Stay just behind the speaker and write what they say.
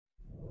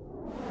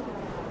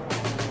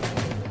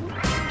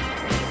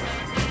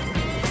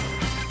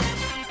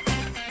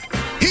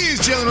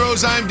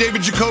Rose. I'm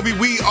David Jacoby.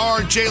 We are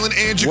Jalen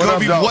and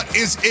Jacoby. What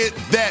is it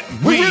that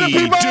we do?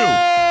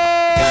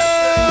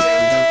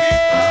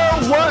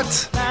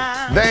 What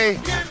they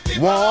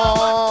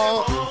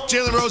want.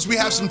 Jalen Rose, we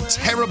have some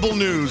terrible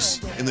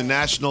news in the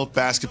National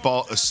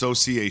Basketball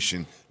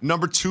Association.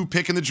 Number 2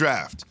 pick in the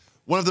draft.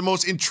 One of the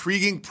most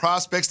intriguing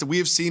prospects that we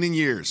have seen in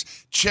years.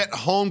 Chet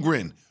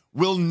Holmgren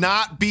will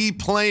not be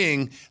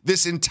playing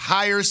this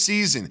entire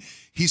season.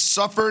 He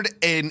suffered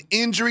an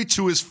injury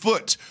to his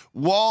foot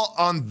while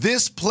on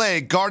this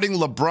play guarding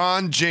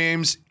LeBron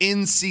James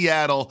in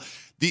Seattle.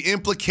 The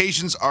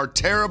implications are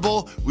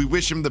terrible. We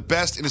wish him the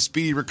best in a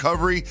speedy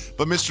recovery.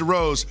 But Mr.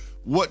 Rose,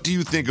 what do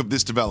you think of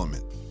this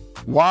development?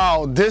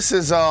 Wow, this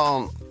is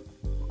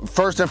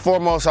first and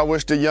foremost, I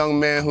wish the young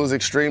man who's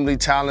extremely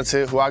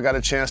talented, who I got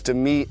a chance to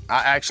meet. I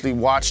actually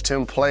watched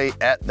him play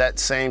at that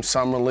same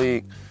summer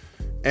league.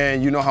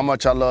 And you know how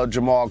much I love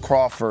Jamal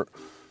Crawford.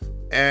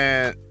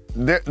 And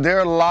there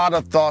are a lot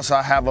of thoughts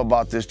I have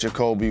about this,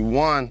 Jacoby.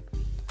 One,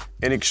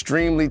 an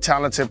extremely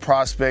talented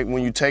prospect.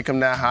 When you take him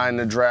that high in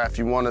the draft,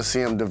 you want to see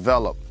him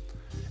develop.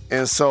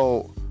 And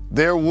so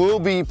there will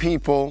be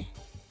people,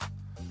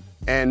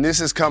 and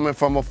this is coming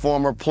from a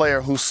former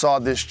player who saw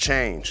this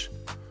change,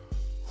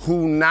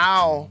 who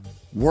now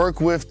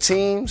work with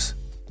teams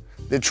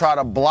that try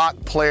to block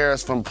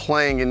players from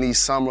playing in these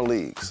summer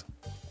leagues.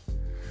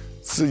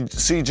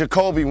 See,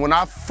 Jacoby, when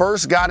I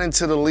first got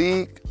into the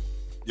league,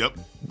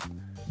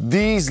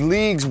 these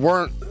leagues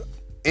weren't,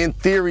 in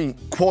theory,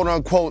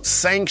 quote-unquote,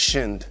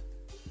 sanctioned.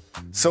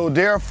 So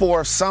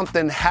therefore, if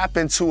something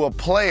happened to a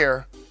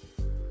player,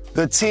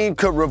 the team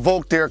could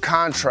revoke their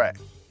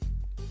contract.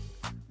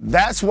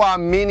 That's why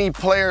many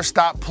players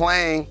stopped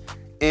playing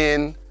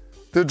in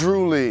the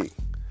Drew League,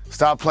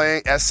 stopped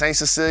playing at St.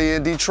 Cecilia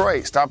in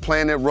Detroit, stopped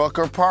playing at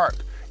Rucker Park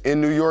in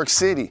New York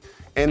City,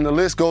 and the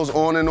list goes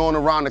on and on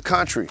around the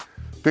country.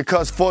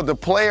 Because for the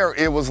player,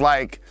 it was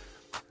like,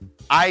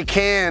 I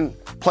can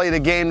play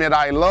the game that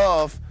I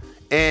love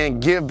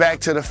and give back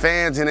to the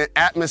fans and the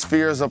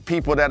atmospheres of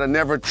people that'll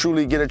never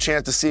truly get a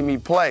chance to see me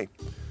play.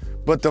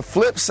 But the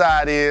flip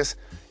side is,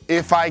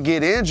 if I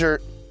get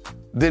injured,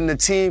 then the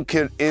team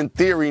could, in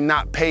theory,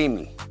 not pay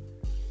me.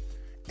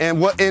 And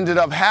what ended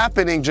up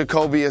happening,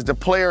 Jacoby, is the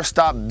player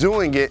stopped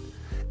doing it.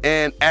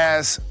 And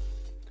as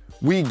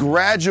we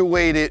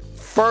graduated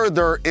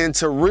further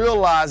into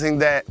realizing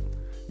that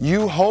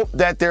you hope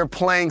that they're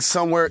playing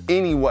somewhere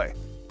anyway.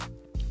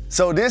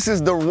 So this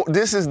is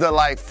the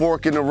like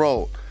fork in the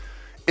road.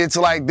 It's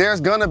like there's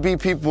gonna be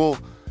people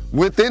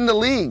within the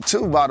league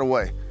too, by the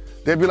way.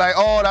 They'll be like,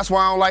 oh, that's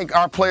why I don't like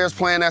our players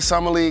playing that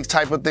summer league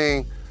type of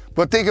thing.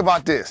 But think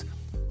about this.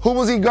 Who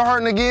was he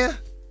guarding again?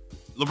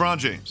 LeBron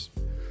James.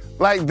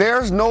 Like,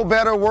 there's no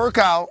better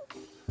workout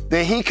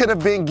that he could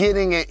have been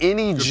getting at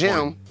any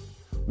gym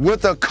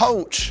with a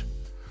coach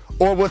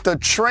or with a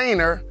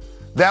trainer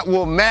that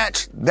will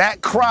match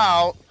that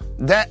crowd,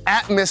 that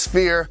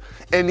atmosphere,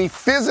 and the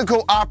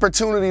physical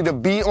opportunity to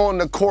be on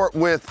the court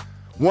with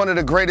one of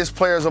the greatest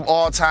players of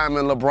all time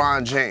in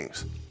LeBron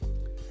James.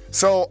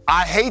 So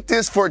I hate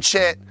this for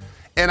Chet,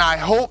 and I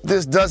hope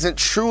this doesn't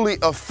truly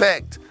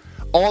affect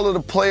all of the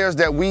players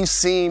that we've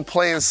seen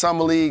play in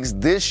summer leagues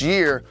this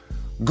year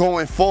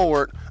going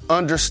forward,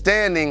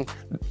 understanding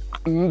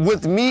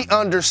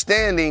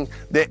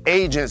that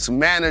agents,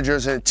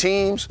 managers, and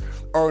teams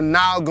are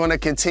now going to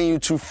continue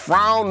to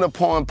frown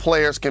upon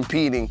players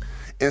competing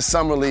in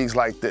summer leagues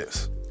like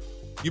this.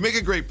 You make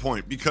a great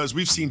point because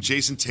we've seen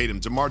Jason Tatum,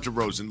 DeMar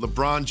DeRozan,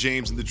 LeBron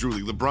James in the Drew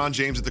League, LeBron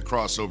James at the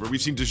crossover.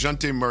 We've seen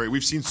DeJounte Murray.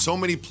 We've seen so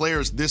many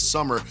players this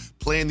summer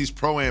playing these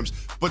pro-ams.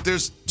 But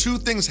there's two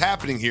things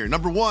happening here.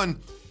 Number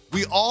one,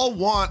 we all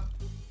want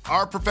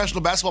our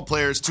professional basketball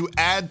players to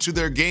add to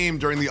their game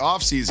during the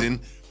offseason,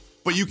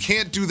 but you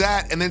can't do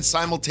that and then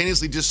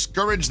simultaneously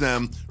discourage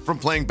them from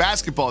playing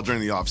basketball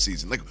during the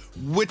offseason. Like,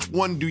 which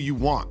one do you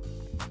want?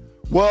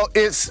 Well,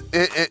 it's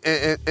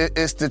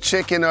the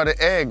chicken or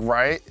the egg,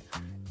 right?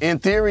 In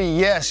theory,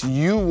 yes,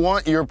 you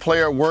want your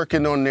player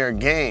working on their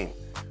game.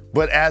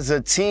 But as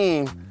a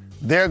team,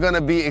 they're going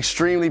to be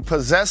extremely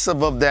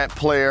possessive of that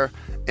player,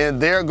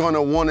 and they're going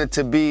to want it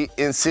to be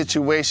in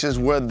situations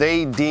where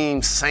they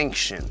deem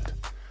sanctioned.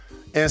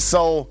 And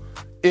so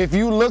if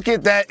you look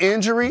at that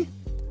injury,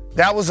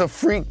 that was a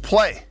freak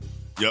play.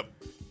 Yep.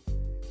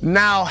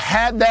 Now,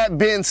 had that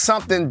been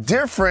something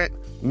different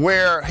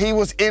where he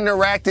was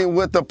interacting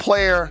with a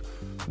player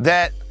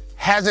that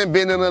hasn't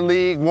been in the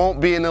league,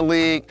 won't be in the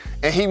league,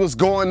 and he was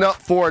going up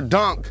for a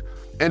dunk,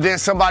 and then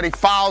somebody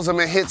fouls him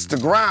and hits the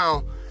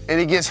ground, and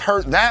he gets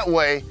hurt that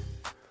way,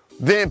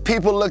 then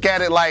people look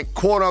at it like,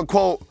 quote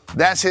unquote,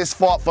 that's his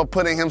fault for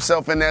putting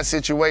himself in that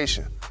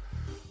situation.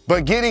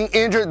 But getting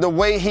injured the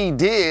way he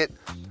did,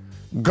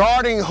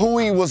 guarding who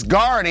he was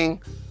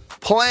guarding,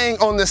 playing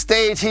on the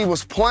stage he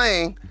was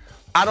playing,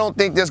 I don't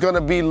think there's going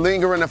to be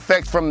lingering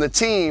effects from the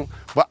team,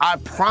 but I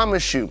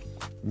promise you,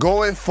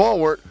 going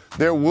forward,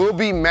 there will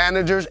be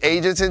managers,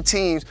 agents, and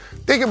teams.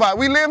 Think about it.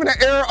 We live in an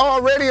era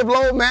already of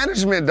load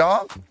management,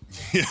 dog.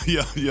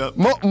 Yeah.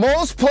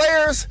 Most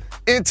players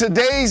in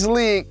today's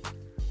league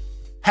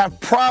have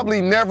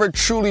probably never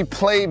truly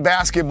played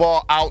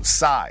basketball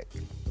outside.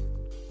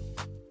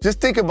 Just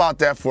think about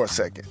that for a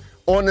second.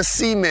 On the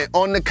cement,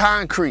 on the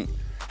concrete,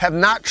 have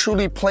not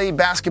truly played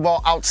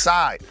basketball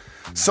outside.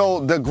 So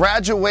the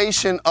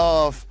graduation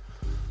of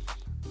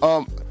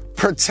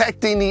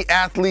protecting the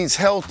athlete's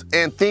health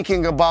and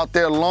thinking about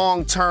their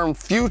long-term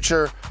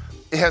future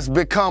has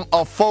become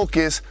a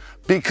focus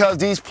because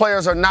these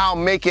players are now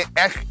making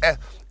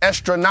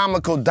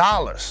astronomical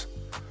dollars.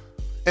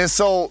 And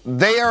so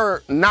they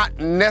are not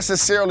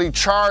necessarily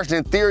charged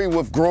in theory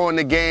with growing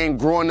the game,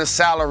 growing the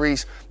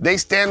salaries. They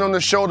stand on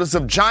the shoulders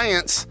of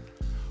giants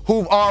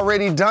who've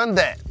already done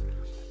that.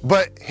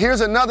 But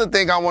here's another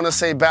thing I want to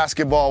say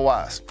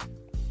basketball-wise.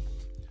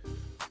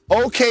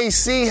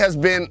 OKC has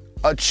been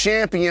a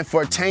champion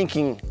for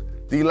tanking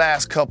the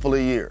last couple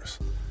of years.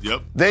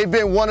 Yep. They've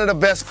been one of the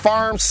best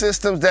farm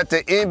systems that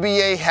the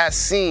NBA has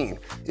seen.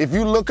 If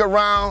you look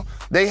around,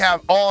 they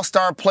have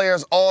all-star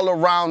players all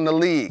around the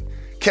league.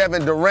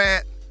 Kevin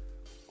Durant,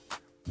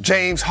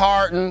 James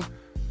Harden,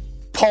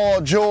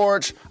 Paul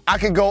George. I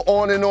can go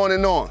on and on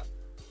and on.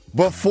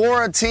 But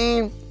for a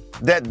team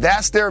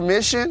that's their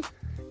mission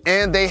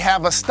and they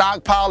have a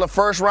stockpile of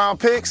first-round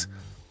picks,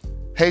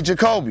 hey,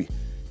 Jacoby,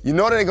 you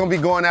know they're going to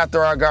be going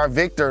after our guy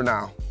Victor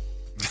now.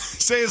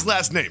 Say his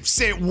last name.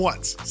 Say it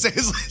once. Say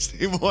his last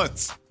name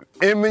once.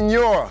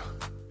 Imanyora.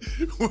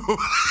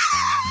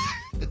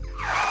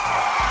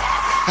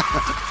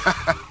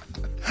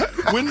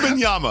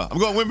 Wembanyama. I'm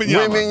going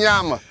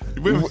Wembanyama.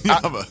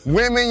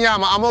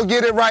 Wembanyama. I'm going to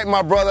get it right,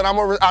 my brother.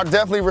 I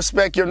definitely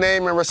respect your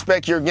name and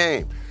respect your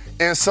game.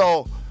 And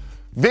so,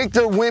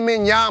 Victor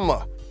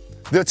Wembanyama,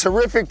 the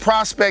terrific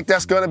prospect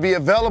that's going to be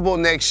available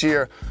next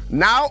year,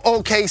 now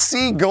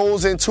OKC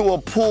goes into a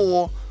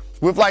pool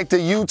with like the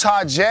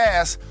Utah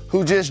Jazz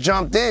who just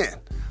jumped in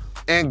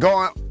and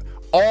doing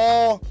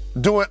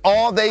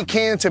all they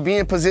can to be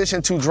in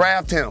position to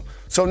draft him.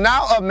 So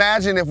now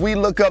imagine if we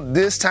look up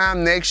this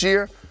time next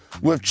year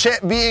with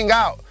Chet being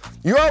out.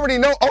 You already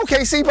know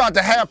OKC about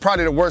to have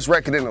probably the worst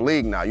record in the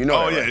league now. You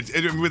know. Oh, that,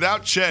 yeah. right?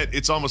 Without Chet,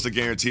 it's almost a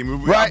guarantee.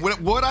 Right.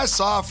 What I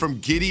saw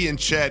from Giddey and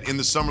Chet in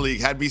the Summer League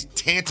had me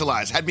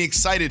tantalized, had me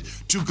excited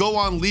to go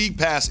on League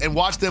Pass and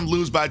watch them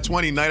lose by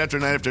 20 night after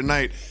night after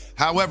night.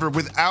 However,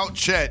 without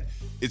Chet,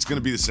 it's going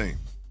to be the same.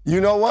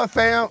 You know what,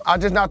 fam? I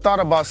just not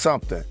thought about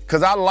something.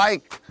 Because I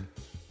like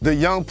the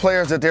young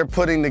players that they're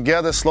putting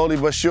together slowly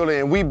but surely.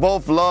 And we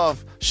both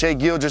love Shai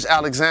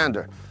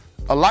Gilgeous-Alexander.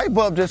 A light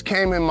bulb just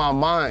came in my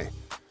mind.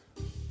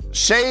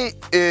 Shai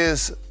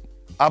is,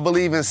 I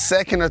believe, in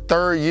second or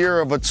third year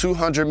of a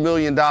 $200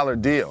 million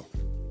deal.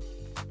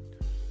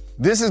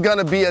 This is going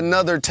to be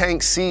another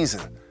tank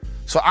season.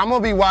 So I'm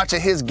going to be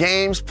watching his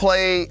games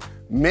played,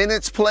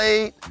 minutes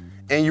played,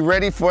 and you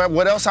ready for it?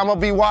 What else I'm going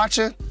to be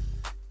watching?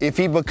 If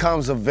he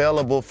becomes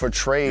available for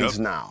trades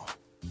now.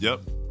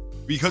 Yep.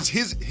 Because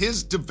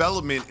his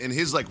development and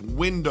his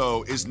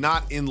window is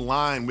not in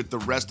line with the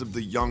rest of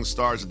the young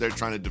stars that they're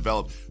trying to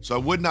develop. So I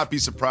would not be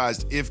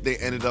surprised if they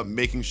ended up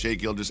making Shai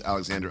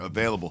Gilgeous-Alexander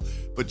available.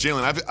 But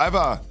Jalen,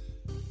 I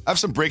have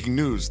some breaking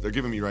news they're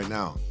giving me right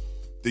now.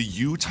 The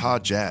Utah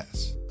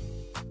Jazz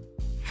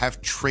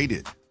have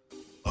traded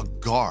a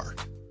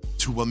guard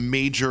to a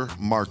major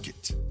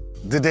market.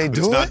 Did they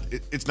do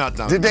it? It's not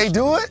Donovan Did they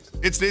Mitchell. do it?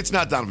 It's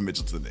not Donovan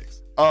Mitchell to the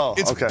Knicks. Oh,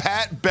 it's okay.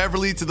 Pat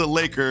Beverly to the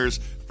Lakers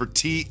for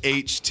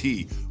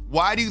THT.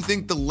 Why do you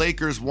think the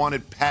Lakers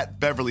wanted Pat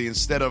Beverly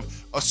instead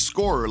of a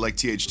scorer like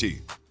THT?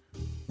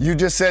 You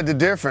just said the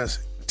difference.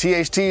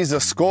 THT is a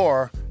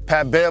scorer.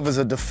 Pat Bev is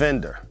a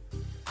defender.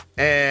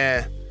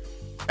 And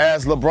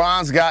as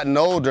LeBron's gotten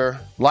older,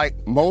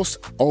 like most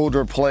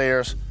older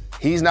players,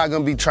 he's not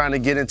going to be trying to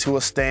get into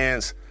a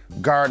stance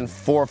guarding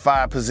 4 or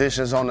 5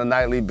 positions on a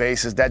nightly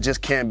basis. That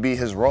just can't be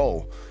his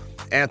role.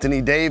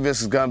 Anthony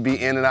Davis is going to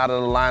be in and out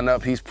of the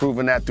lineup. He's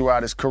proven that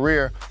throughout his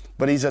career,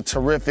 but he's a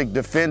terrific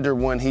defender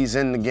when he's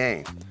in the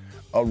game.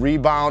 A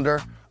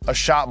rebounder, a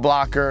shot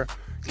blocker,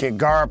 can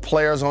guard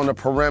players on the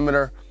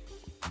perimeter.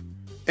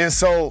 And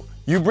so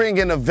you bring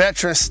in a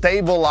veteran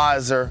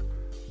stabilizer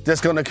that's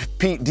going to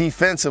compete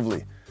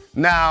defensively.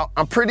 Now,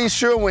 I'm pretty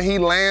sure when he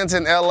lands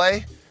in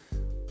L.A.,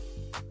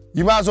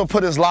 you might as well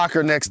put his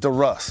locker next to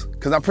Russ,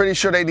 because I'm pretty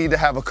sure they need to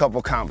have a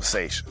couple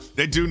conversations.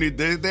 They do need.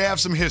 They have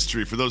some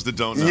history. For those that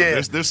don't know,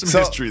 yeah. there's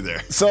some history there.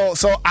 So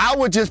I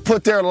would just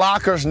put their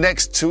lockers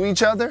next to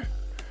each other,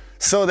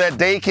 so that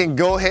they can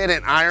go ahead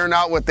and iron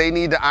out what they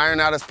need to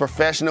iron out as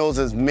professionals,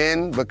 as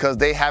men, because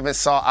they haven't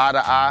saw eye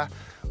to eye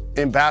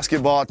in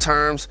basketball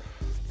terms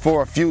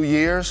for a few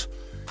years.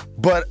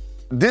 But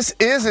this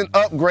is an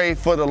upgrade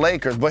for the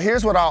Lakers. But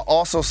here's what I'll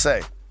also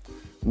say.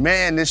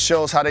 Man, this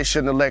shows how they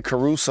shouldn't have let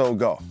Caruso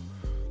go.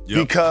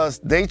 Yep. Because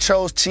they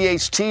chose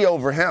THT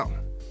over him.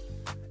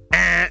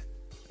 And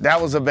that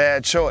was a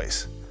bad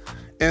choice.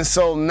 And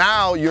so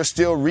now you're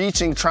still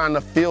reaching, trying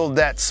to fill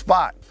that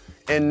spot.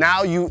 And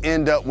now you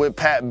end up with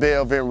Pat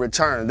Bev in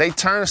return. They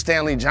turned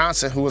Stanley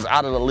Johnson, who was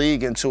out of the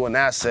league, into an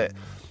asset.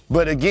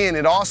 But again,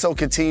 it also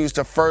continues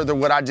to further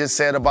what I just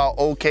said about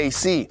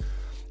OKC,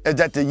 is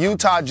that the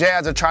Utah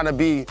Jazz are trying to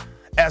be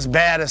as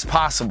bad as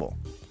possible.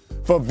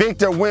 for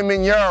Victor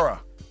Wembanyama.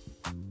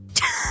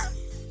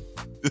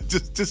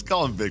 just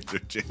call him Victor,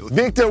 Jalen.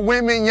 Victor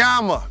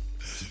Wembanyama.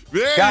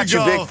 There Got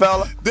you, big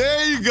fella.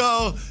 There you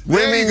go.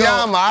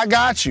 Wembanyama, I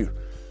got you.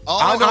 All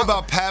I know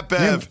about Pat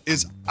Bev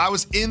is I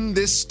was in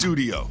this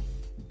studio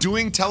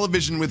doing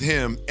television with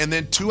him, and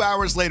then 2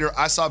 hours later,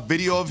 I saw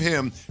video of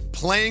him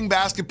playing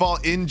basketball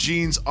in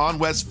jeans on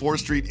West 4th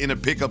Street in a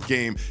pickup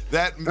game.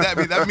 That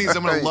means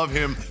I'm going to love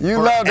him you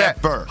forever. Love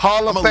that.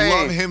 Hall of Fame. I'm going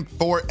to love him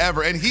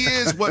forever. And he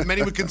is what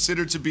many would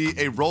consider to be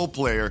a role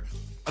player.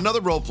 Another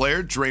role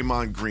player,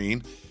 Draymond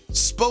Green,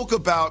 spoke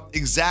about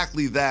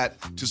exactly that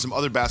to some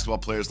other basketball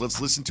players. Let's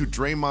listen to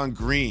Draymond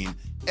Green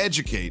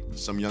educate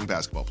some young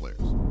basketball players.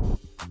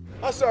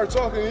 I started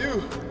talking to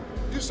you.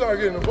 You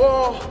started getting the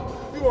ball.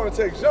 You want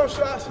to take jump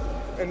shots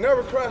and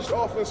never crash the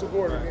offensive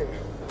board again.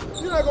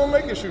 You're not going to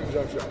make it shooting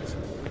jump shots.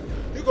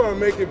 You're going to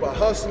make it by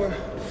hustling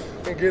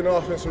and getting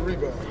offensive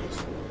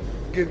rebounds,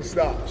 getting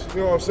stops.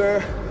 You know what I'm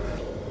saying?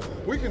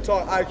 We can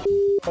talk IQ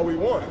all we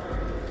want,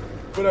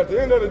 but at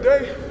the end of the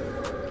day,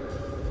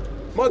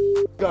 my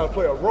got to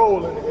play a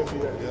role in the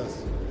NBA.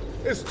 Yes.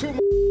 It's two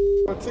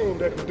on a team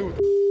that can do what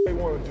they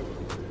want to do,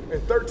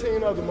 and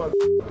 13 other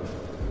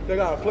they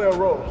got to play a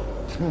role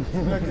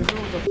that can do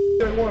what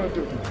they want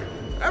to do.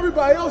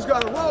 Everybody else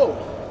got a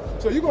role.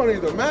 So you're going to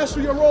either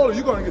master your role or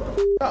you're going to get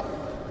the out.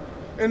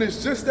 And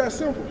it's just that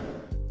simple.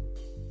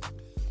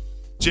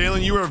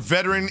 Jalen, you are a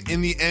veteran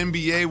in the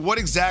NBA. What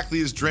exactly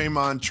is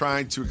Draymond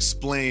trying to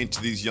explain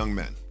to these young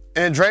men?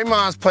 And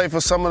Draymond's played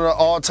for some of the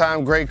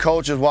all-time great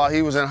coaches while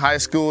he was in high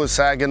school at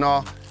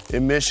Saginaw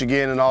in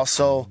Michigan and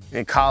also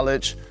in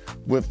college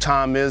with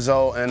Tom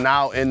Izzo and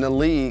now in the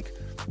league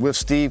with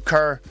Steve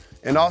Kerr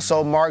and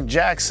also Mark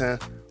Jackson,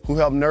 who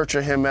helped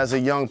nurture him as a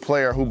young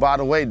player who, by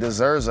the way,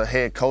 deserves a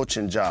head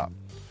coaching job.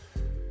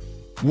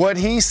 What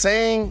he's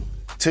saying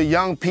to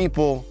young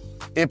people,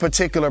 in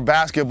particular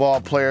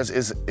basketball players,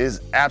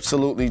 is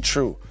absolutely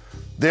true.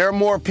 There are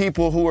more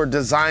people who are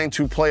designed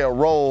to play a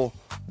role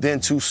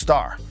than to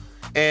star.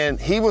 And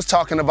he was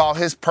talking about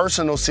his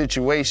personal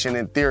situation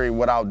in theory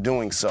without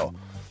doing so.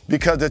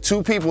 Because the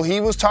two people he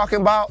was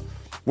talking about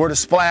were the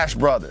Splash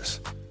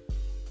Brothers.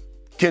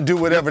 Can do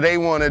whatever they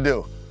want to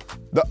do.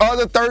 The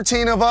other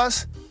 13 of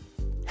us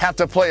have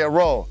to play a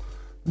role.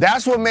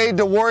 That's what made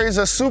the Warriors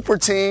a super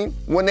team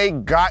when they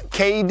got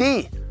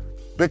KD,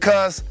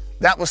 because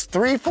that was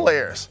 3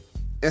 players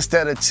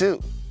instead of 2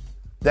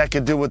 that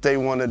could do what they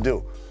want to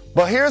do.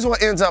 But here's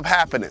what ends up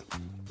happening.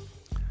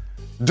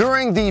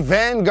 During the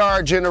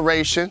Vanguard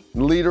generation,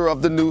 leader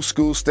of the new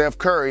school, Steph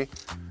Curry,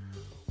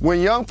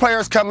 when young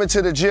players come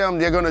into the gym,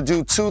 they're going to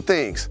do 2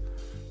 things: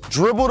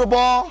 dribble the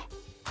ball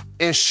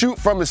and shoot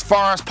from as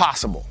far as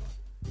possible.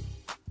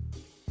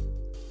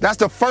 That's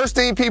the first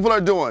thing people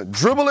are doing.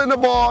 Dribbling the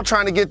ball,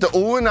 trying to get the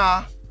ooh and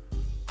ah,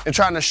 and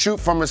trying to shoot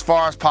from as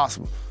far as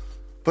possible.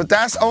 But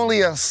that's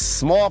only a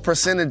small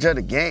percentage of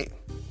the game.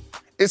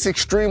 It's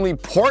extremely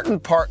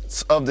important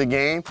parts of the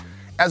game.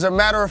 As a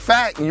matter of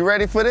fact, you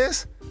ready for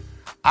this?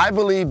 I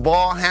believe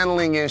ball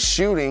handling and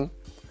shooting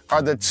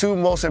are the 2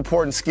 most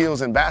important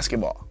skills in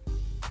basketball.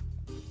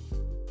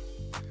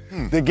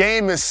 The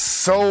game is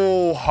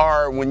so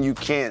hard when you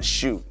can't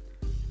shoot.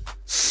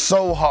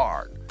 So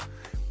hard.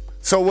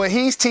 So what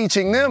he's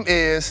teaching them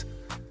is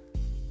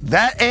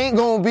that ain't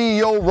gonna be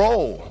your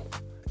role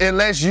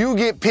unless you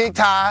get picked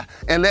high,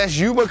 unless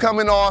you become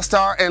an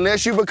all-star,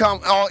 unless you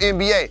become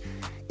all-NBA.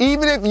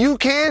 Even if you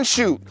can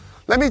shoot,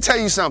 let me tell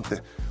you something.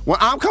 When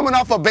I'm coming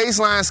off a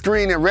baseline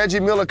screen and Reggie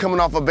Miller coming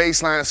off a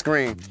baseline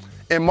screen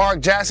and Mark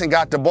Jackson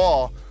got the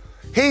ball,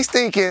 he's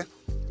thinking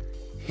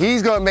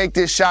he's gonna make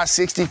this shot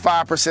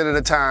 65% of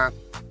the time.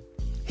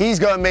 He's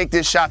gonna make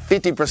this shot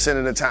 50%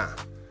 of the time.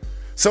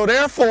 So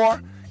therefore,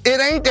 it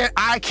ain't that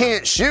I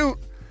can't shoot,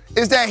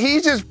 it's that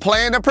he's just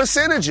playing the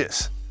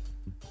percentages.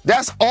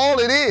 That's all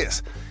it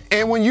is.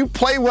 And when you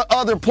play with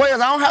other players,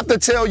 I don't have to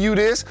tell you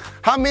this.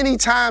 How many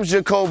times,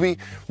 Jacoby,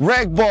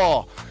 rec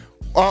ball,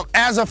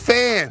 as a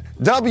fan,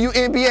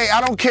 WNBA,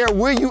 I don't care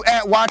where you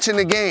at watching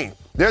the game.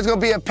 There's going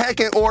to be a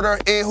pecking order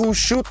in who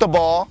shoot the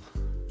ball.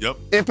 Yep.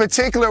 In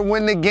particular,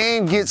 when the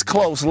game gets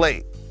close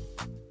late.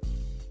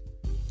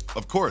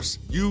 Of course,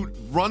 you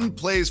run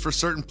plays for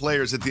certain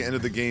players at the end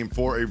of the game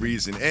for a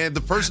reason. And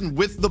the person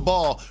with the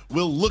ball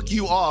will look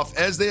you off,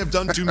 as they have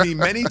done to me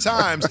many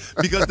times,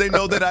 because they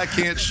know that I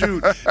can't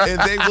shoot. And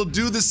they will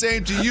do the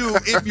same to you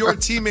if your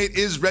teammate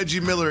is Reggie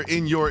Miller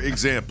in your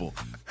example.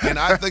 And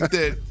I think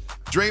that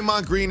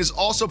Draymond Green is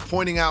also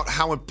pointing out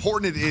how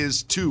important it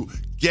is to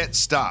get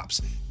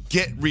stops,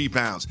 get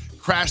rebounds,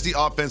 crash the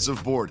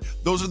offensive board.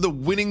 Those are the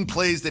winning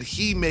plays that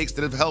he makes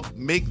that have helped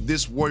make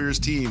this Warriors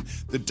team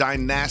the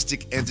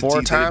dynastic entity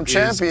Four-time that it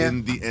is champion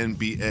in the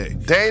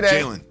NBA.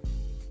 Day-Day. Jalen,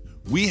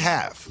 we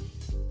have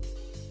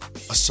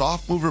a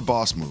soft mover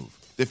boss move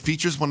that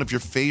features one of your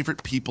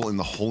favorite people in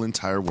the whole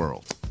entire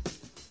world,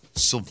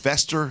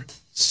 Sylvester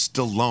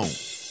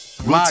Stallone.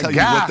 We'll My tell God.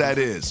 you what that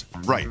is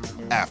right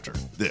after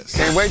this.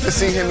 Can't wait to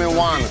see him in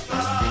Wana.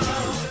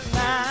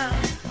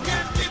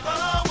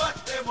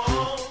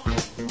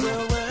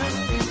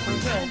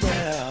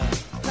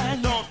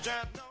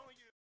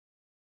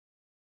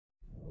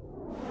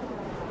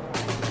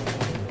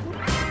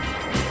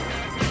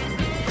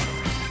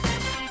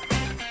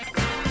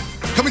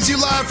 Coming to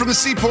you live from the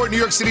Seaport, New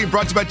York City,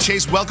 brought to you by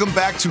Chase. Welcome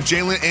back to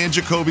Jalen and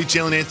Jacoby,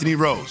 Jalen Anthony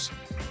Rose.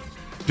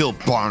 Bill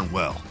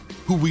Barnwell,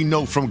 who we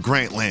know from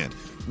Grantland,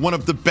 one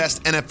of the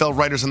best NFL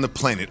writers on the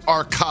planet,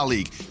 our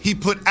colleague. He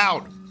put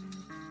out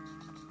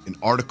an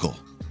article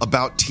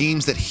about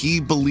teams that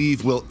he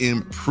believes will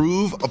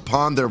improve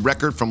upon their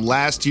record from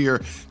last year.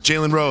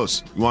 Jalen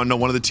Rose, you want to know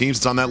one of the teams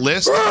that's on that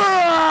list? You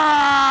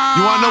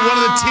want to know one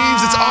of the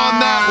teams that's on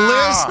that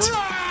list?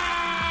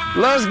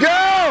 Let's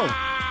go!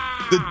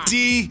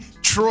 The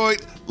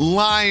Detroit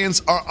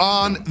Lions are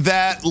on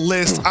that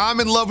list. I'm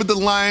in love with the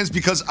Lions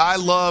because I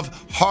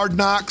love Hard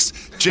Knocks.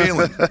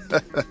 Jalen,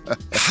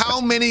 how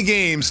many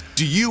games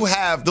do you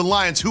have the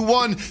Lions, who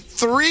won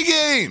 3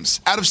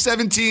 games out of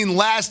 17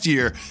 last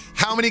year?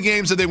 How many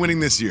games are they winning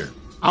this year?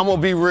 I'm going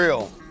to be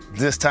real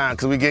this time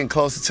because we're getting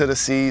closer to the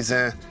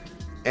season.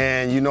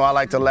 And, you know, I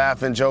like to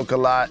laugh and joke a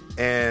lot.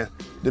 And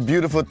the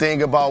beautiful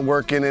thing about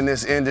working in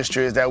this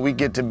industry is that we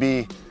get to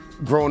be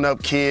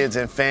grown-up kids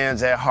and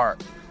fans at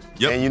heart.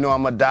 Yep. And, you know,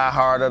 I'm a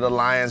diehard of the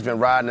Lions, been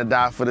riding or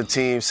die for the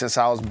team since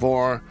I was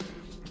born.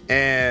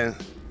 And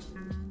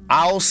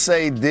I'll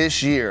say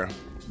this year,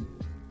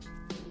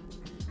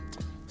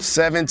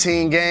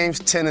 17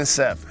 games,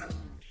 10-7.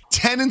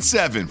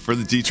 10-7 for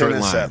the Detroit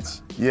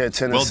Lions. Yeah,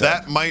 10-7. Well,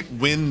 that might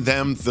win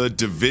them the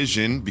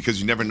division because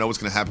you never know what's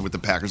going to happen with the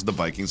Packers, the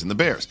Vikings, and the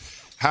Bears.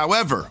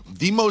 However,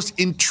 the most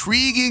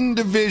intriguing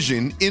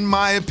division, in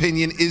my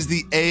opinion, is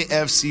the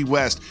AFC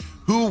West,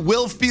 who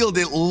will field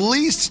at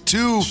least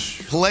 2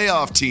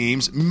 playoff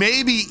teams,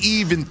 maybe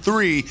even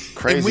 3.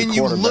 Crazy. And when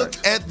you look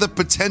at the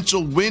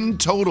potential win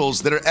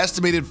totals that are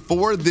estimated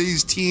for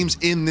these teams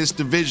in this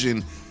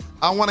division,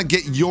 I want to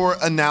get your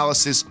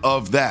analysis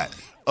of that.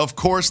 Of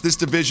course, this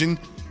division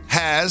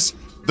has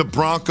the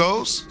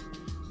Broncos,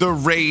 the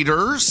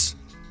Raiders,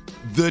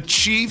 the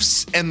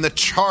Chiefs, and the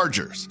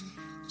Chargers.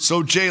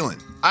 So,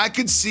 Jalen, I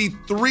could see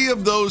 3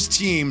 of those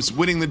teams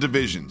winning the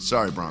division.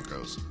 Sorry,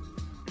 Broncos.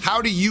 How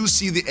do you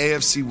see the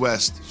AFC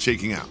West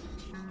shaking out?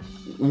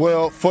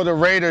 Well, for the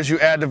Raiders, you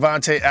add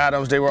Devontae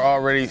Adams. They were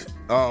already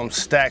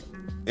stacked,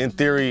 in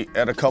theory,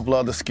 at a couple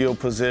other skill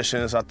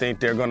positions. I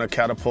think they're going to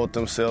catapult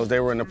themselves. They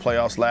were in the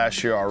playoffs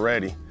last year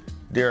already.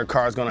 Derek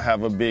Carr's going to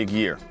have a big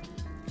year.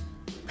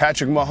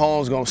 Patrick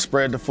Mahomes is going to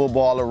spread the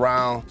football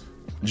around.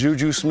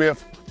 Juju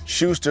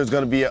Smith-Schuster is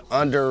going to be an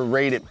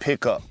underrated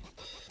pickup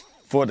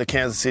for the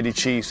Kansas City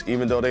Chiefs,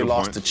 even though they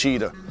lost to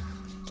Cheetah.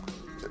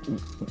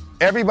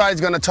 Everybody's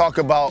going to talk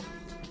about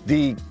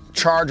the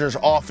Chargers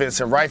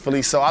offense, and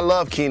rightfully so. I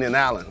love Keenan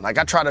Allen. Like,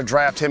 I try to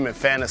draft him in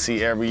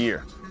fantasy every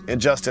year,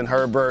 and Justin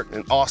Herbert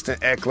and Austin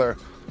Eckler.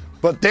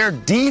 But their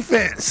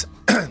defense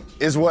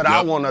is what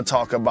I want to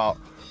talk about.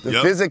 The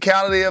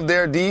physicality of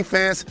their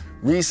defense,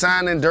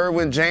 re-signing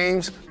Derwin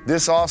James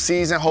this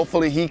offseason.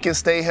 Hopefully he can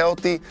stay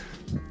healthy.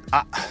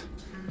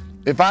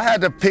 If I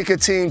had to pick a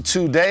team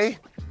today,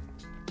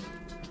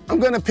 I'm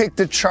going to pick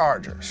the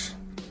Chargers.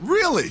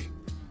 Really?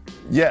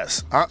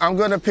 Yes, I'm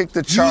going to pick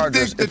the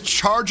Chargers. You think the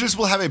Chargers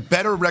will have a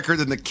better record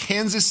than the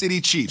Kansas City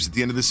Chiefs at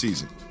the end of the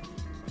season?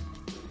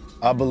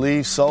 I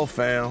believe so,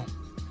 fam.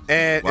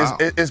 And wow.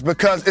 it's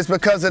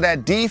because of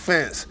that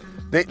defense.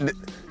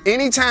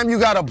 Anytime you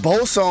got a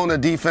Bosa on the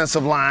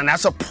defensive line,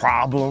 that's a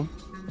problem,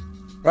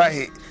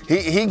 right?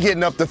 He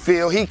getting up the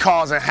field, he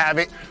causing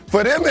havoc.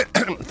 For them,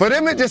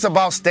 it's just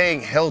about staying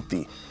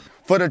healthy.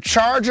 For the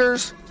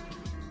Chargers,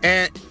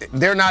 and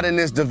they're not in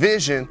this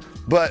division,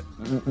 but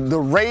the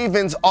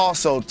Ravens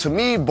also. To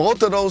me,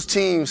 both of those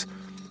teams,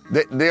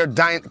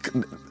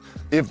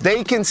 if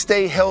they can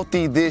stay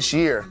healthy this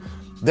year,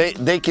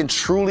 they can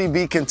truly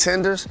be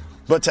contenders.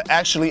 But to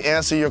actually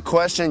answer your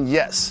question,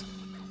 yes,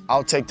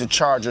 I'll take the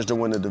Chargers to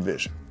win the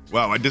division.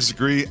 Wow, I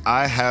disagree.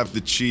 I have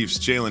the Chiefs.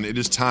 Jalen, it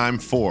is time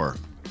for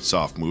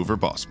Soft Move or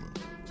Boss Move.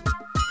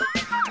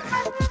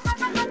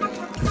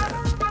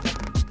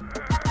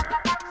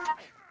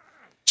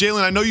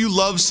 Jalen, I know you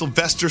love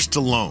Sylvester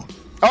Stallone.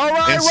 All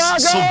right, and Rocco!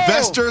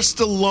 Sylvester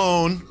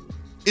Stallone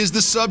is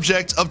the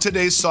subject of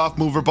today's Soft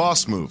Move or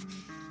Boss Move.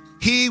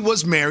 He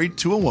was married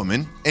to a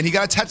woman, and he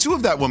got a tattoo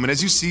of that woman,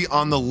 as you see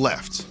on the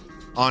left,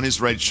 on his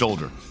right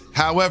shoulder.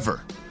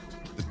 However,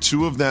 the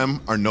two of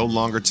them are no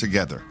longer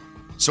together.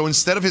 So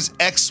instead of his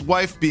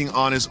ex-wife being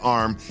on his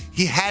arm,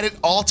 he had it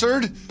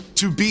altered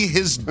to be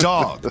his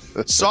dog.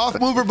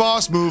 Soft Move or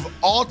Boss Move,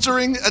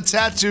 altering a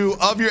tattoo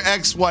of your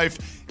ex-wife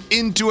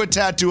into a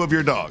tattoo of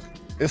your dog.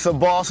 It's a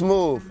boss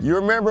move. You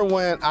remember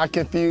when I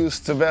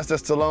confused Sylvester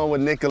Stallone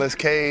with Nicolas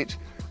Cage?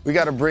 We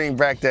got to bring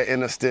back that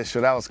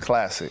interstitial. That was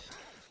classic.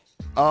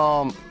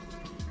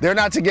 They're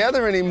not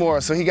together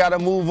anymore, so he got to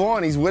move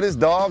on. He's with his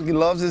dog. He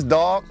loves his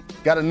dog.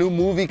 Got a new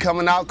movie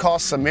coming out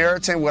called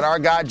Samaritan with our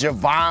guy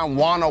Javon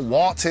Warner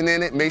Walton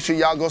in it. Make sure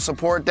y'all go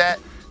support that.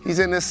 He's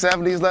in his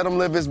 70s. Let him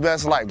live his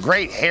best life.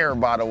 Great hair,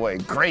 by the way.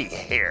 Great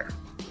hair.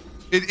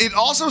 It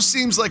also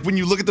seems like when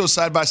you look at those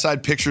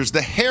side-by-side pictures,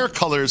 the hair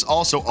color is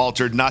also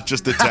altered, not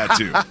just the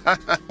tattoo.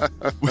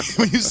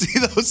 When you see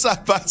those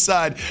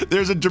side-by-side,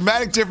 there's a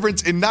dramatic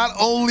difference in not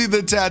only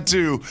the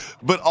tattoo,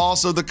 but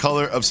also the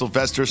color of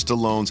Sylvester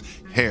Stallone's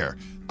hair.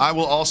 I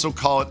will also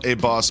call it a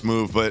boss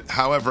move, but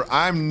however,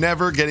 I'm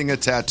never getting a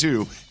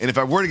tattoo, and if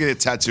I were to get a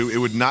tattoo, it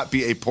would not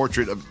be a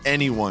portrait of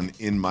anyone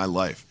in my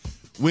life.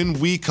 When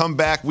we come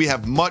back, we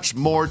have much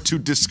more to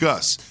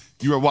discuss.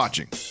 You are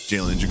watching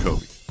Jalen and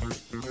Jacoby.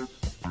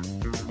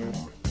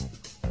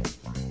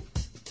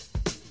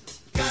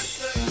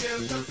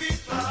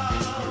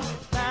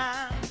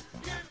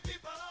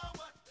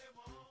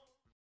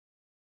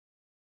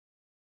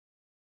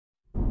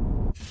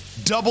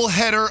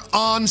 Doubleheader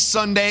on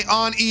Sunday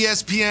on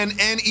ESPN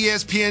and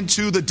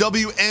ESPN2. The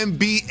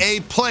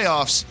WNBA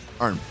playoffs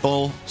are in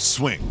full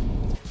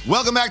swing.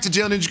 Welcome back to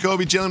Jalen and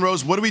Jacoby. Jalen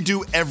Rose, what do we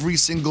do every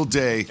single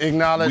day?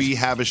 Acknowledge we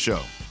have a show.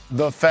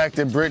 The fact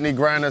that Brittany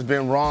Griner has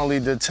been wrongly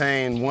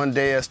detained. 1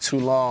 day is too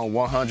long.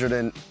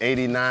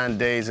 189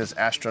 days is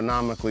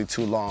astronomically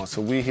too long.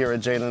 So we here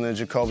at Jalen and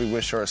Jacoby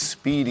wish her a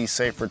speedy,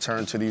 safe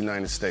return to the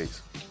United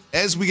States.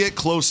 As we get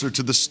closer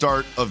to the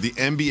start of the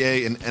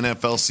NBA and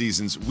NFL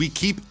seasons, we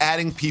keep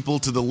adding people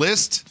to the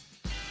list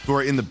who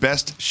are in the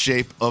best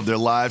shape of their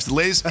lives. The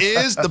latest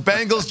is the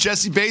Bengals'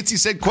 Jesse Bates. He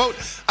said, quote,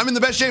 "I'm in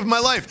the best shape of my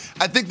life.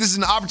 I think this is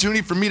an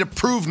opportunity for me to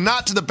prove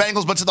not to the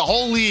Bengals, but to the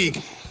whole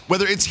league,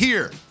 whether it's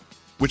here,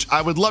 which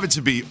I would love it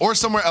to be, or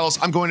somewhere else.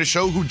 I'm going to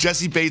show who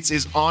Jesse Bates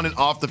is on and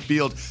off the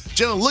field."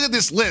 Gentlemen, look at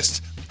this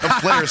list of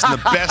players in the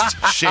best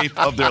shape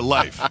of their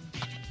life.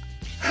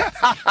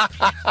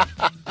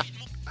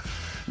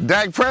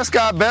 Dak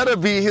Prescott better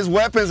be. His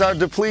weapons are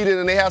depleted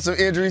and they have some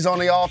injuries on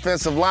the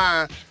offensive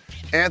line.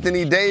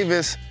 Anthony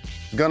Davis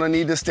gonna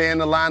need to stay in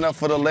the lineup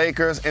for the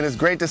Lakers. And it's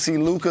great to see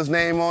Luka's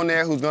name on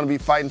there, who's gonna be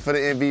fighting for the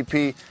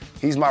MVP.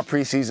 He's my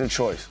preseason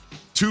choice.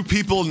 Two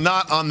people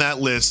not on that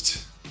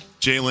list,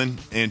 Jalen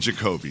and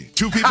Jacoby.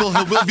 Two people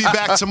who will be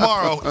back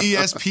tomorrow,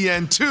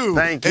 ESPN2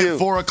 Thank you. at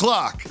 4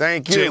 o'clock.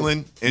 Thank you.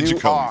 Jalen and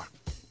Jacoby. You are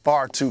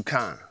far too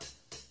kind.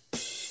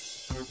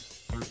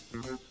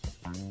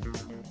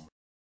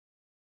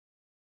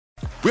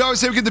 We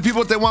always say we give the people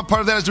what they want. Part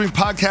of that is doing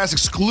podcast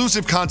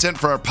exclusive content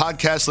for our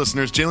podcast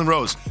listeners. Jalen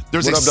Rose,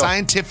 there's a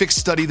scientific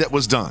study that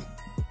was done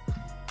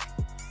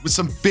with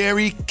some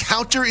very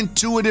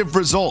counterintuitive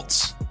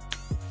results.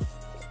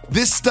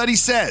 This study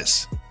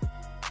says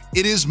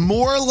it is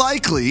more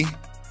likely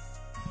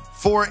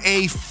for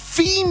a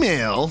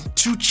female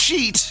to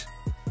cheat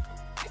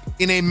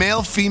in a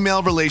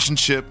male-female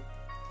relationship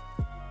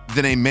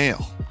than a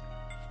male.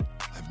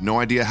 I have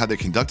no idea how they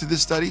conducted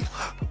this study,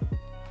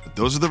 but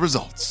those are the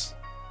results.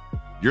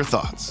 Your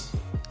thoughts?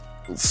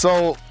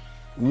 So,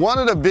 one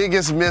of the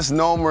biggest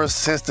misnomers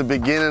since the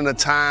beginning of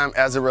time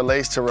as it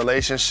relates to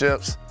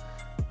relationships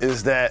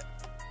is that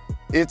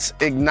it's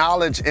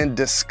acknowledged and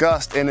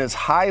discussed and it's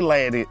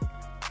highlighted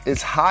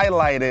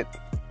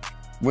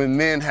when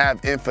men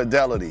have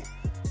infidelity.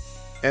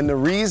 And the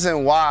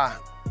reason why,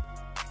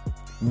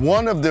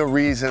 one of the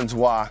reasons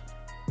why,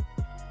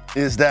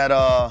 is that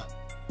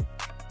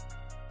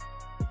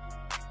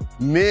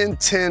men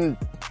tend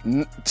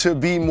to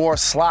be more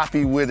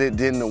sloppy with it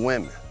than the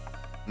women.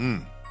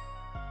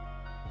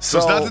 So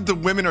it's not that the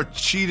women are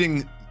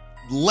cheating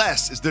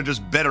less, it's they're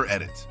just better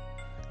at it.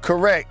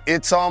 Correct.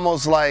 It's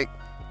almost like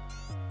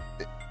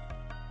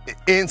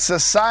in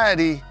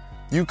society,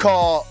 you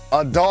call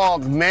a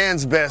dog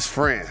man's best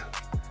friend.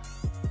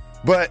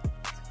 But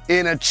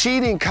in a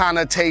cheating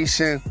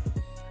connotation,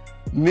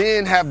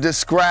 men have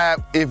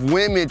described if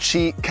women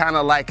cheat kind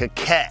of like a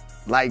cat,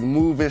 like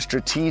moving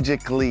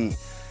strategically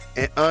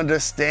and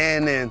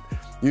understanding,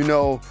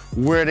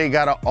 where they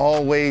gotta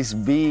always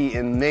be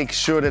and make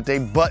sure that they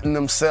button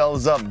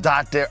themselves up,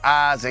 dot their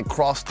I's and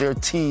cross their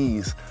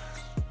T's.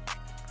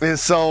 And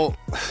so,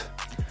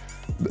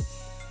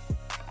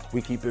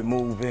 we keep it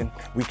moving,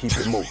 we keep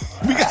it moving.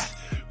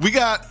 We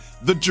got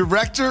the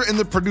director and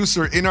the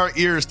producer in our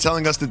ears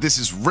telling us that this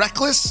is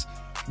reckless,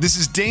 this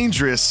is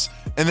dangerous,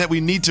 and that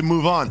we need to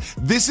move on.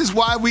 This is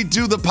why we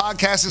do the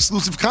podcast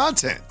exclusive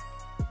content.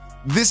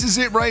 This is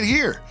it right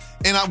here.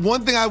 And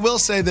one thing I will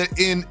say that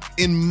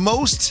in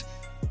most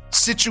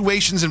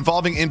situations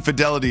involving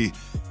infidelity,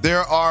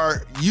 there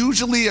are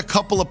usually a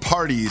couple of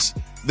parties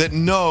that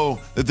know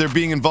that they're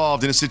being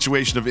involved in a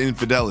situation of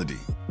infidelity,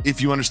 if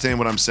you understand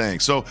what I'm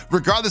saying. So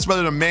regardless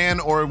whether a man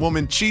or a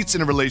woman cheats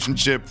in a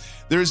relationship,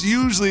 there's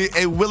usually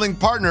a willing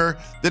partner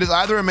that is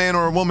either a man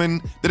or a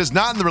woman that is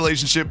not in the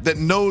relationship that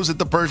knows that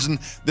the person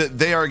that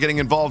they are getting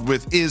involved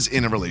with is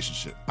in a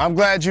relationship. I'm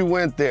glad you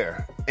went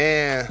there.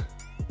 And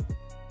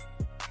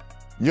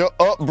your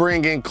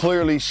upbringing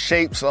clearly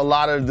shapes a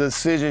lot of the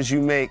decisions you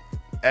make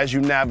as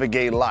you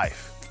navigate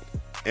life.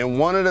 And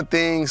one of the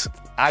things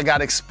I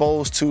got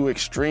exposed to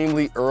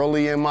extremely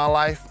early in my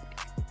life,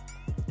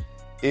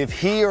 if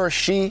he or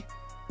she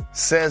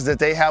says that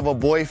they have a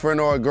boyfriend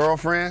or a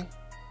girlfriend,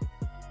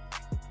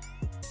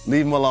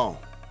 leave them alone.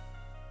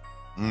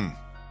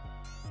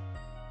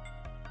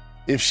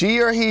 If she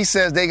or he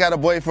says they got a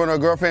boyfriend or a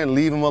girlfriend,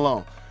 leave them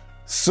alone.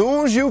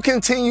 Soon as you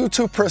continue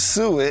to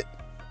pursue it,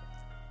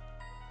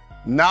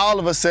 now all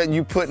of a sudden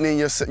you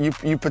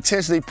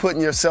potentially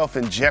putting yourself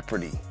in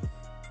jeopardy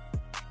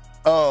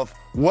of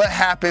what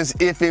happens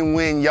if and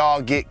when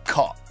y'all get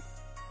caught.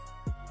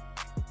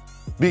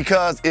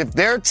 Because if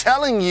they're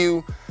telling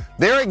you,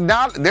 they're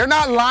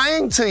not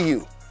lying to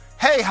you.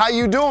 Hey, how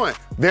you doing?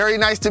 Very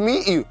nice to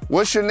meet you.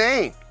 What's your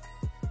name?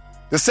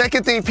 The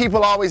second thing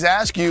people always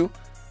ask you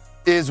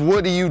is,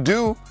 what do you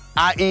do?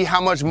 I.e., how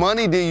much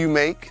money do you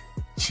make?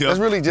 Yep. That's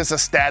really just a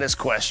status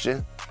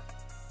question.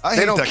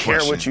 They don't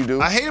care what you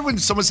do. I hate it when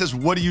someone says,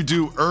 what do you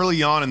do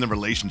early on in the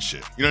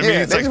relationship? You know what I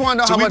mean? It's they just want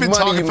to know so how we've much been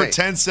money talking you for make.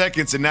 10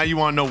 seconds, and now you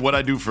want to know what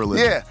I do for a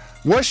living. Yeah.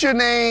 What's your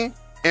name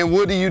and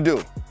what do you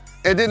do?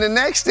 And then the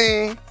next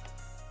thing,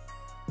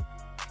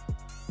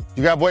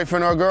 you got a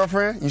boyfriend or a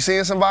girlfriend? You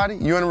seeing somebody?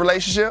 You in a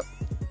relationship?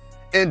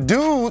 And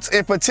dudes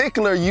in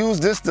particular use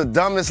this the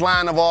dumbest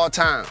line of all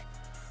time.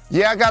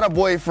 Yeah, I got a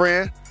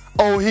boyfriend.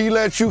 Oh, he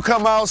let you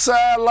come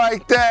outside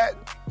like that?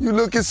 You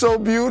looking so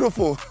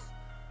beautiful.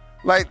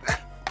 Like,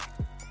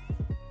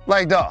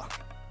 dog.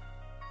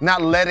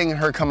 Not letting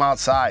her come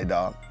outside,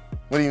 dog.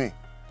 What do you mean?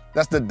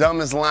 That's the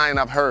dumbest line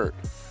I've heard.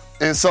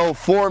 And so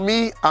for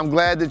me, I'm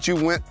glad that you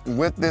went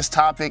with this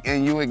topic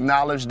and you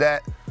acknowledged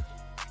that.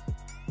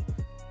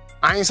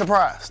 I ain't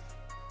surprised.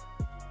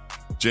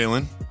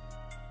 Jalen,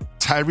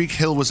 Tyreek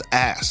Hill was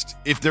asked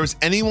if there was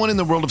anyone in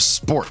the world of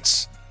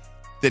sports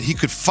that he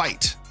could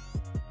fight.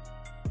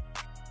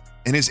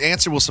 And his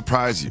answer will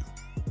surprise you.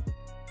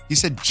 He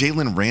said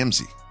Jalen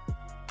Ramsey.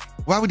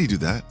 Why would he do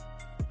that?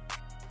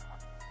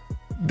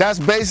 That's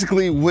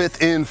basically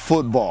within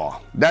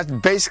football. That's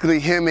basically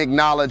him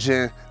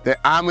acknowledging that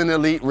I'm an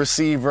elite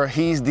receiver.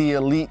 He's the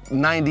elite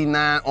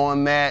 99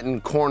 on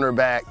Madden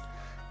cornerback.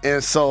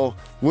 And so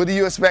what do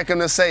you expect him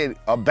to say?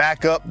 A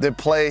backup that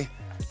play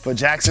for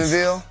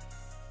Jacksonville?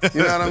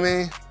 You know what I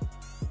mean?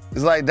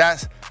 It's like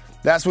that's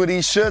what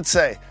he should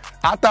say.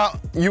 I thought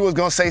you was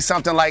going to say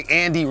something like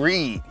Andy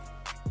Reid.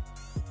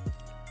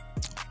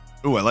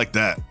 Ooh, I like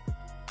that.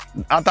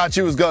 I thought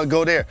you was going to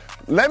go there.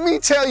 Let me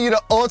tell you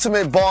the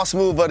ultimate boss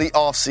move of the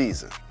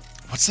offseason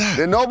What's that?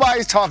 that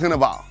nobody's talking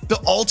about. The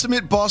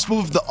ultimate boss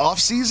move of the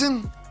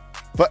offseason?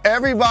 For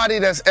everybody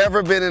that's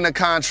ever been in a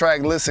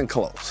contract, listen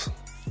close.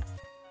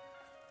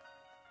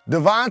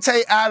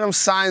 Devontae Adams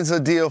signs a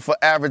deal for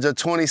average of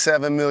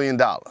 $27 million.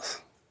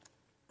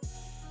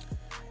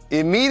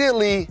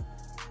 Immediately,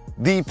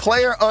 the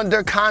player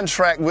under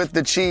contract with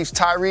the Chiefs,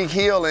 Tyreek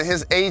Hill, and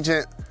his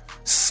agent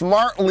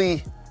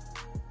smartly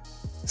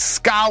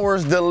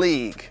scours the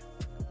league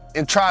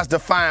and tries to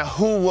find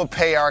who will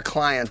pay our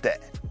client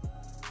that.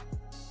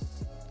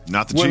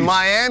 Not the When Chiefs.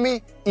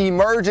 Miami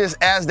emerges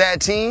as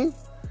that team,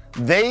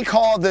 they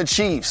call the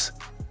Chiefs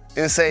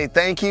and say,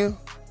 thank you,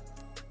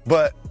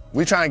 but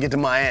we're trying to get to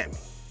Miami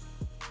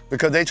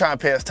because they trying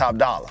to pay us top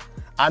dollar.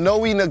 I know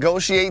we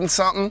negotiating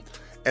something,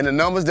 and the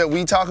numbers that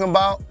we talking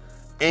about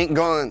ain't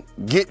going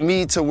to get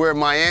me to where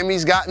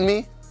Miami's gotten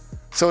me.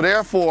 So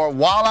therefore,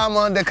 while I'm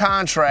under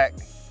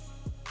contract,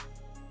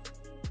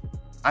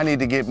 I need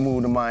to get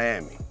moved to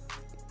Miami.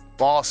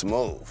 Boss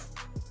move.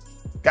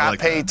 Got like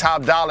paid that.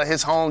 top dollar,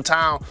 his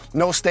hometown,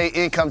 no state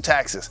income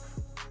taxes.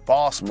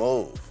 Boss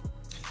move.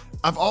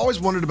 I've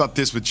always wondered about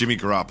this with Jimmy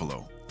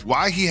Garoppolo.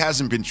 Why he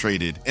hasn't been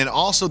traded. And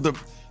also the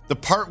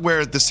part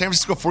where the San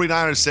Francisco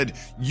 49ers said,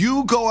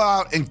 you go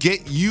out and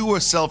get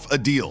yourself a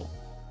deal.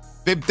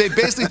 They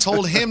basically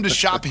told him to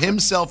shop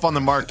himself on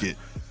the market.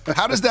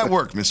 How does that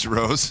work, Mr.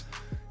 Rose?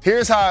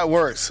 Here's how it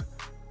works.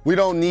 We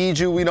don't need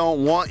you, we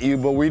don't want you,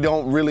 but we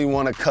don't really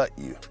want to cut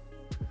you.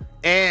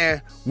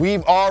 And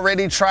we've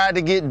already tried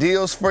to get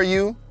deals for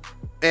you,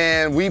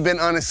 and we've been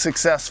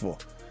unsuccessful.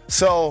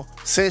 So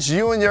since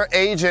you and your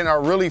agent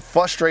are really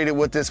frustrated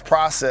with this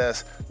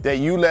process, that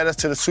you led us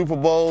to the Super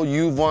Bowl,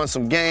 you've won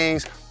some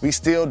games, we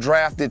still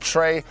drafted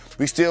Trey,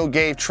 we still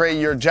gave Trey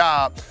your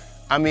job.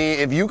 I mean,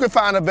 if you could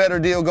find a better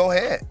deal, go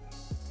ahead.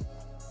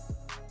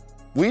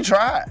 We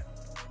tried.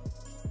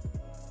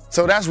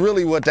 So that's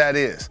really what that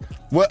is.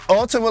 What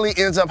ultimately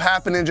ends up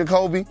happening,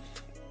 Jacoby,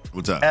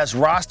 What's up? as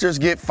rosters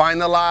get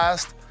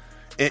finalized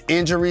and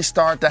injuries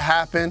start to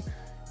happen,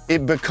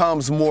 it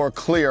becomes more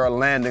clear a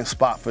landing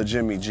spot for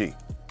Jimmy G.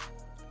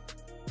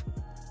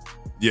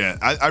 Yeah,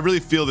 I really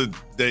feel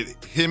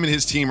that him and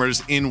his team are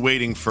just in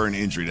waiting for an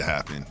injury to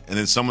happen. And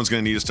then someone's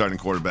going to need a starting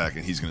quarterback,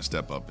 and he's going to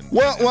step up.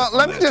 Well,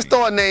 let me just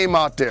throw a name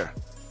out there.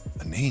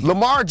 A name?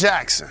 Lamar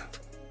Jackson.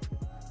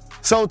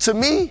 So to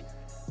me,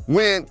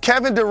 when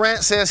Kevin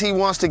Durant says he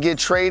wants to get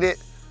traded,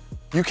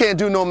 you can't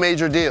do no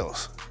major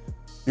deals.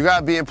 You got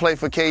to be in play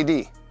for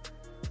KD.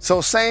 So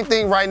same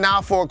thing right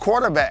now for a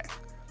quarterback.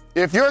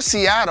 If you're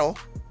Seattle,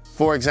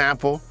 for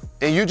example,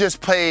 and you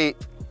just paid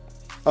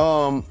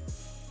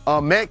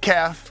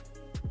Metcalf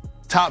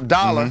top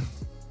dollar,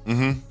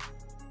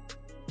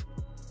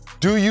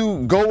 do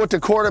you go with the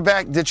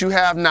quarterback that you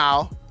have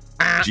now?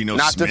 Geno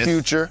Not Smith? the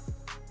future.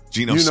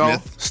 Geno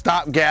Smith?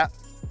 Stopgap.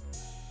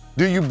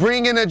 Do you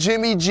bring in a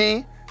Jimmy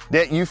G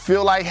that you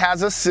feel like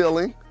has a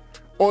ceiling,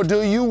 or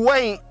do you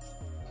wait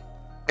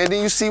and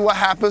then you see what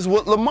happens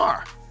with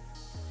Lamar?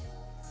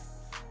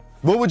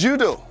 What would you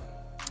do?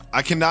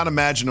 I cannot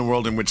imagine a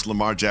world in which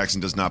Lamar Jackson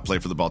does not play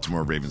for the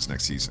Baltimore Ravens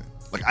next season.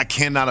 Like, I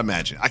cannot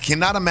imagine. I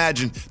cannot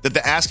imagine that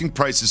the asking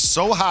price is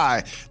so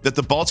high that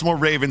the Baltimore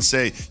Ravens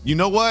say, you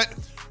know what?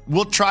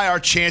 we'll try our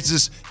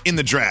chances in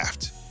the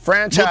draft.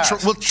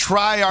 Franchise. We'll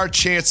try our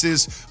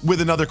chances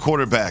with another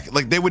quarterback.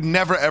 Like, they would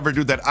never, ever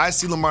do that. I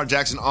see Lamar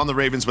Jackson on the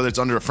Ravens, whether it's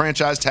under a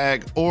franchise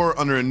tag or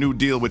under a new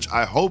deal, which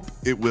I hope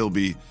it will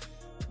be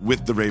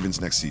with the Ravens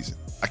next season.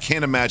 I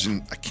can't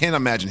imagine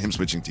him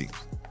switching teams.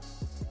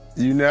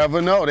 You never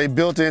know. They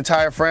built the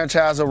entire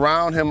franchise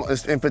around him,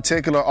 in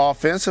particular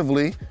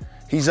offensively.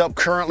 He's up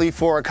currently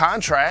for a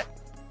contract,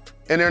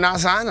 and they're not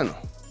signing him.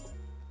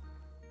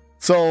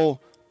 So,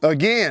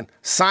 again,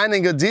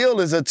 signing a deal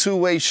is a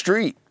two-way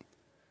street.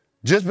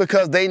 Just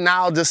because they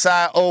now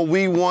decide, oh,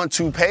 we want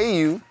to pay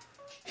you,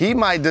 he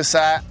might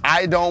decide,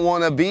 I don't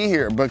want to be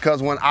here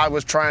because when I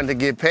was trying to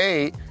get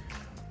paid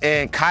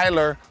and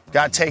Kyler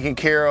got taken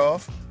care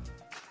of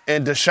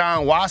and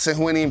Deshaun Watson,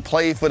 who didn't even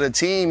play for the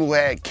team, who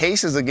had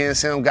cases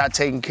against him, got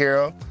taken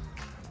care of,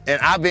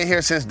 and I've been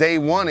here since day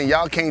one and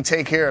y'all can't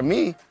take care of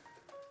me,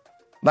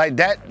 like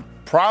that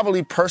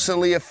probably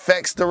personally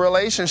affects the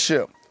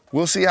relationship.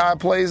 We'll see how it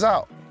plays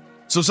out.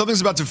 So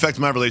something's about to affect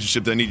my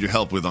relationship that I need your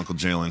help with, Uncle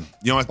Jalen.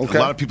 You know, Okay. A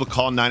lot of people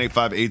call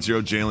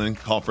 985-80-JALEN,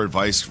 call for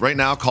advice. Right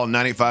now, call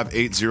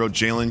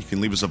 985-80-JALEN. You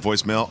can leave us a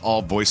voicemail,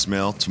 all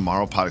voicemail,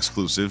 tomorrow, pod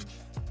exclusive.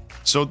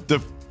 So the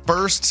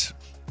first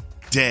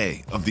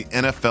day of the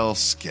NFL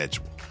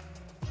schedule,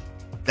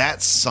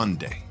 that's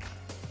Sunday.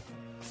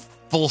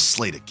 Full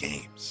slate of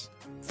games.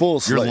 Full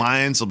slate. Your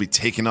Lions will be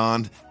taking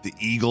on the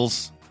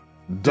Eagles.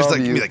 There's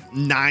going to be like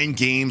 9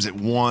 games at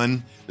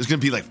 1. There's going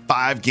to be like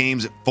 5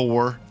 games at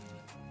 4.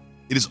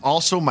 It is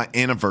also my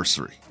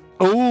anniversary.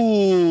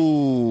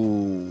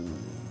 Ooh.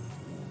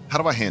 How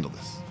do I handle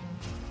this?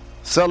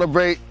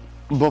 Celebrate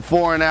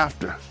before and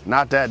after,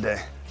 not that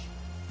day.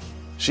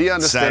 She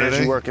understands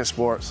Saturday? you work in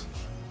sports.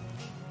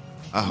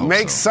 I hope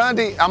Make so.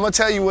 Sunday, I'm going to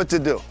tell you what to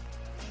do.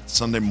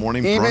 Sunday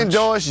morning Even brunch.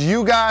 though it's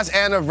you guys'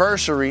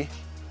 anniversary,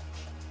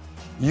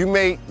 you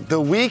make the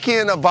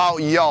weekend about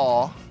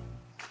y'all.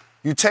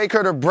 You take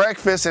her to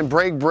breakfast and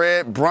break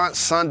bread, brunch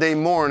Sunday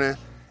morning,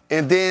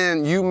 and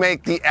then you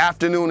make the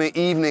afternoon and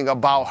evening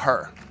about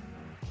her.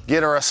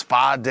 Get her a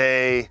spa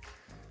day,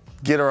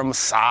 get her a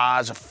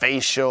massage, a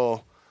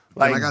facial.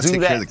 Like, I got do to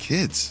take that. care of the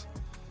kids.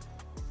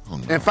 Oh,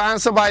 no. And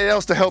find somebody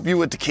else to help you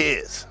with the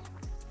kids.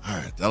 All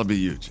right, that'll be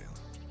you, Jalen.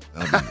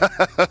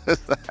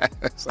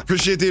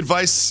 Appreciate the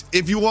advice.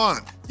 If you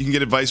want, you can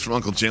get advice from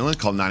Uncle Jalen.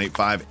 Call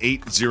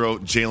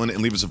 985-80-JALEN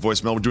and leave us a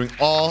voicemail. We're doing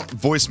all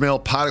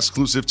voicemail pod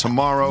exclusive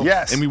tomorrow.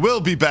 Yes. And we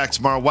will be back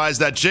tomorrow. Why is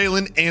that,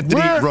 Jalen?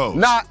 Anthony We're Rose.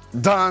 not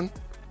done.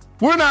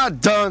 We're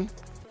not done.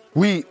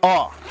 We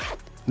are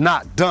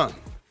not done.